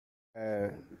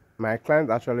My client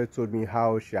actually told me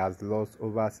how she has lost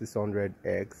over 600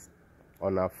 eggs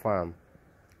on her farm.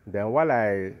 Then while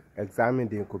I examined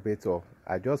the incubator,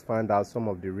 I just found out some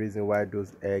of the reasons why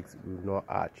those eggs will not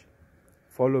hatch.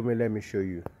 Follow me, let me show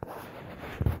you.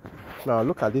 Now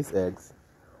look at these eggs.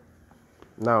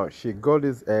 Now she got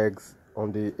these eggs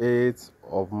on the 8th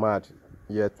of March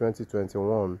year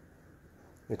 2021.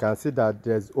 You can see that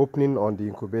there's opening on the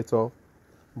incubator,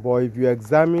 but if you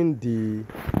examine the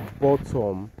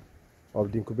bottom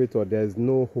of the incubator, there's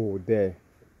no hole there.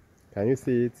 Can you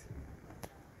see it?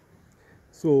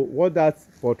 So what that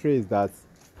portrays is that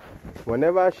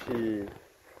whenever she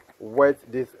wet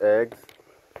these eggs,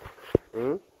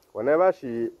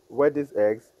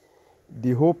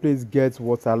 the whole place gets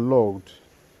waterlogged.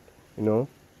 You know,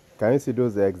 can you see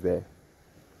those eggs there?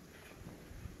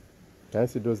 Can you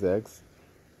see those eggs?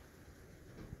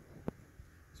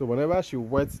 So whenever she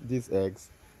wets these eggs,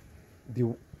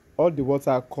 all the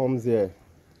water comes here,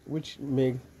 which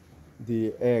makes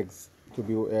the eggs to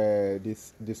be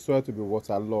the soil to be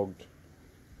waterlogged.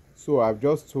 So I've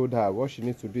just told her what she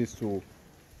needs to do is to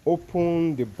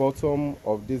open the bottom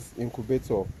of this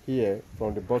incubator here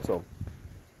from the bottom.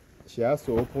 She has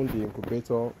to open the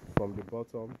incubator from the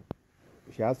bottom.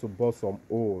 She has to bore some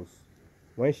holes.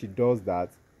 When she does that,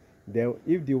 then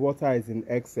if the water is in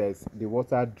excess, the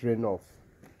water drain off.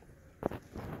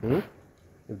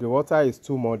 If the water is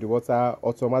too much, the water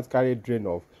automatically drain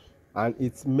off, and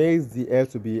it makes the air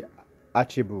to be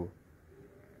hatchable.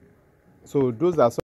 So those are some